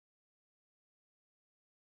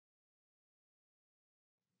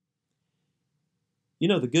You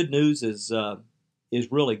know, the good news is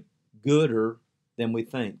really gooder than we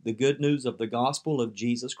think. The good news of the gospel of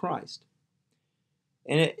Jesus Christ.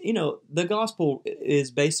 And the gospel is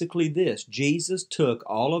basically this. Jesus took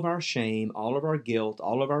all of our shame, all of our guilt,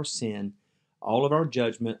 all of our sin, all of our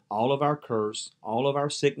judgment, all of our curse, all of our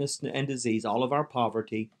sickness and disease, all of our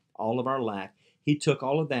poverty, all of our lack. He took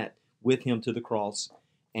all of that with him to the cross,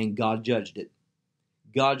 and God judged it.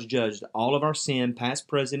 God judged all of our sin, past,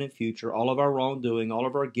 present, and future, all of our wrongdoing, all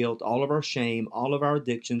of our guilt, all of our shame, all of our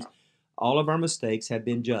addictions, all of our mistakes have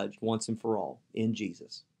been judged once and for all in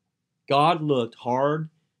Jesus. God looked hard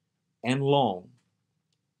and long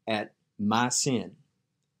at my sin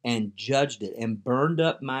and judged it and burned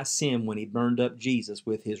up my sin when he burned up Jesus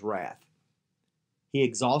with his wrath. He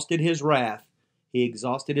exhausted his wrath. He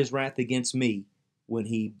exhausted his wrath against me when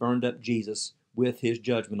he burned up Jesus with his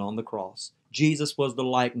judgment on the cross. Jesus was the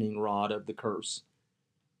lightning rod of the curse.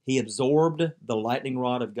 He absorbed the lightning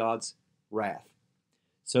rod of God's wrath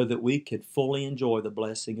so that we could fully enjoy the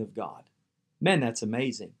blessing of God. Man, that's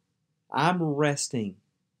amazing. I'm resting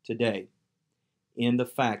today in the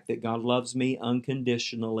fact that God loves me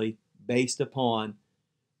unconditionally based upon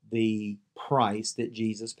the price that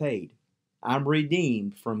Jesus paid. I'm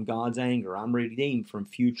redeemed from God's anger. I'm redeemed from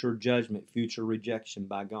future judgment, future rejection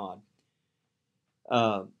by God.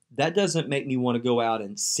 That doesn't make me want to go out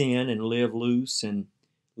and sin and live loose and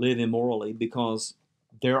live immorally, because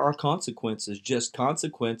there are consequences, just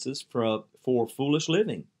consequences for foolish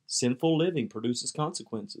living. Sinful living produces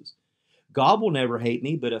consequences. God will never hate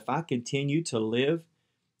me, but if I continue to live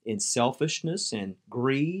in selfishness and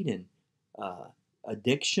greed and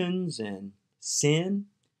addictions and sin,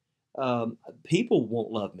 people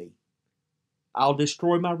won't love me. I'll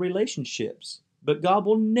destroy my relationships. But God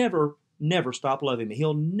will never stop loving me.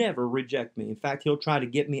 He'll never reject me. In fact, He'll try to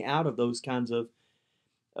get me out of those kinds of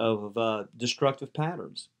destructive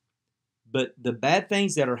patterns. But the bad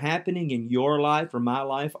things that are happening in your life or my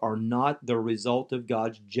life are not the result of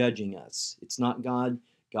God's judging us. It's not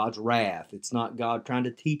God's wrath. It's not God trying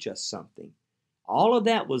to teach us something. All of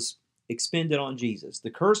that was expended on Jesus. The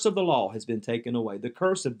curse of the law has been taken away. The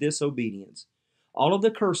curse of disobedience. All of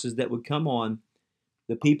the curses that would come on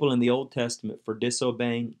the people in the Old Testament for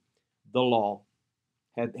disobeying the law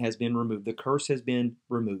has been removed. The curse has been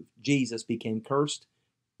removed. Jesus became cursed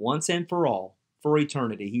once and for all. For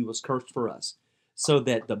eternity, He was cursed for us, so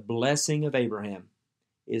that the blessing of Abraham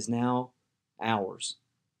is now ours.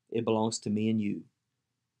 It belongs to me and you.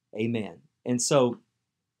 Amen. And so,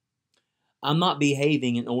 I'm not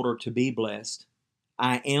behaving in order to be blessed.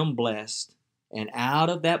 I am blessed, and out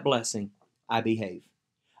of that blessing, I behave.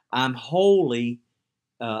 I'm holy.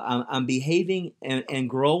 I'm behaving and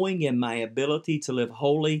growing in my ability to live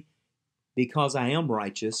holy because I am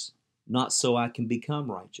righteous, not so I can become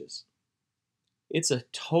righteous. It's a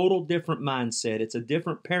total different mindset. It's a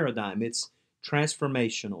different paradigm. It's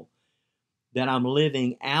transformational. That I'm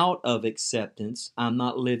living out of acceptance. I'm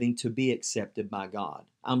not living to be accepted by God.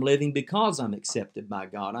 I'm living because I'm accepted by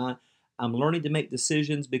God. I'm learning to make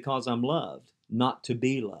decisions because I'm loved, not to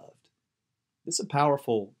be loved. It's a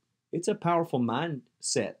powerful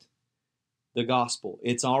mindset. The gospel.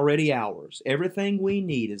 It's already ours. Everything we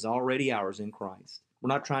need is already ours in Christ. We're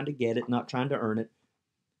not trying to get it, not trying to earn it.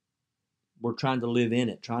 We're trying to live in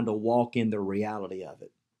it, trying to walk in the reality of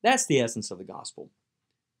it. That's the essence of the gospel.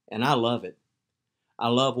 And I love it. I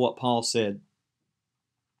love what Paul said.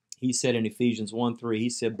 He said in Ephesians 1:3, he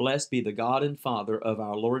said, "Blessed be the God and Father of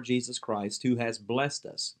our Lord Jesus Christ, who has blessed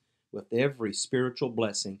us with every spiritual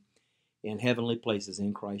blessing in heavenly places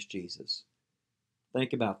in Christ Jesus."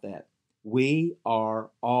 Think about that. We are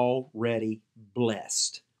already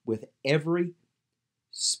blessed with every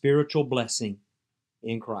spiritual blessing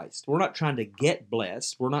in Christ. We're not trying to get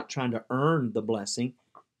blessed. We're not trying to earn the blessing.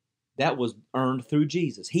 That was earned through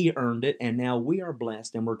Jesus. He earned it, and now we are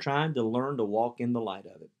blessed, and we're trying to learn to walk in the light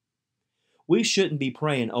of it. We shouldn't be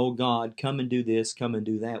praying, "Oh God, come and do this, come and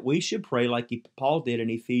do that." We should pray like Paul did in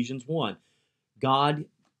Ephesians 1. God,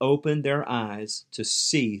 open their eyes to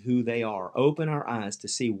see who they are. Open our eyes to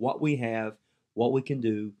see what we have, what we can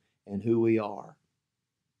do, and who we are.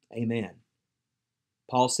 Amen.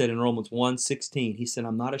 Paul said in Romans 1:16, he said,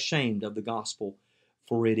 "I'm not ashamed of the gospel,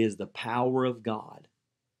 for it is the power of God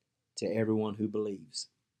to everyone who believes."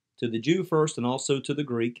 To the Jew first, and also to the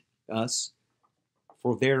Greek, us.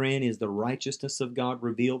 "For therein is the righteousness of God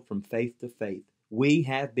revealed from faith to faith. We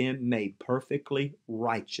have been made perfectly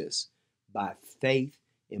righteous by faith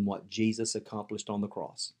in what Jesus accomplished on the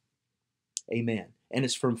cross." Amen. And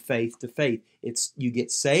it's from faith to faith. You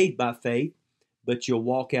get saved by faith, but you'll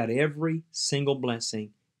walk out every single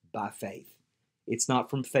blessing by faith. It's not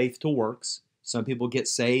from faith to works. Some people get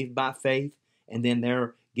saved by faith, and then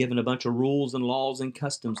they're given a bunch of rules and laws and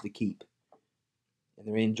customs to keep.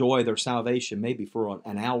 And they enjoy their salvation maybe for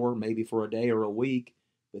an hour, maybe for a day or a week,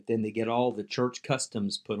 but then they get all the church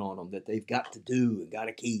customs put on them that they've got to do and got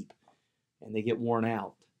to keep, and they get worn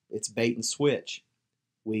out. It's bait and switch.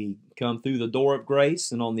 We come through the door of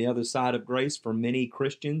grace, and on the other side of grace, for many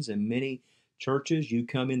Christians and many churches, you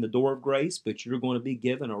come in the door of grace, but you're going to be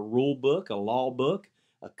given a rule book, a law book,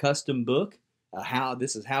 a custom book,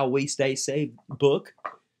 this is how we stay saved book.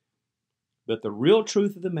 But the real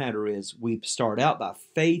truth of the matter is we start out by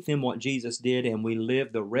faith in what Jesus did, and we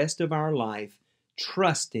live the rest of our life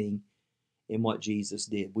trusting in what Jesus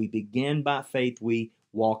did. We begin by faith, we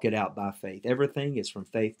walk it out by faith. Everything is from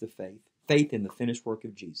faith to faith. Faith in the finished work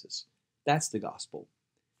of Jesus. That's the gospel.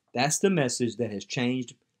 That's the message that has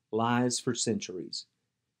changed lives for centuries.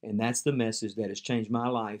 And that's the message that has changed my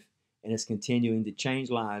life, and is continuing to change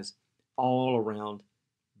lives all around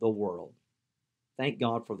the world. Thank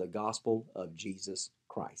God for the gospel of Jesus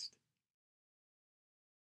Christ.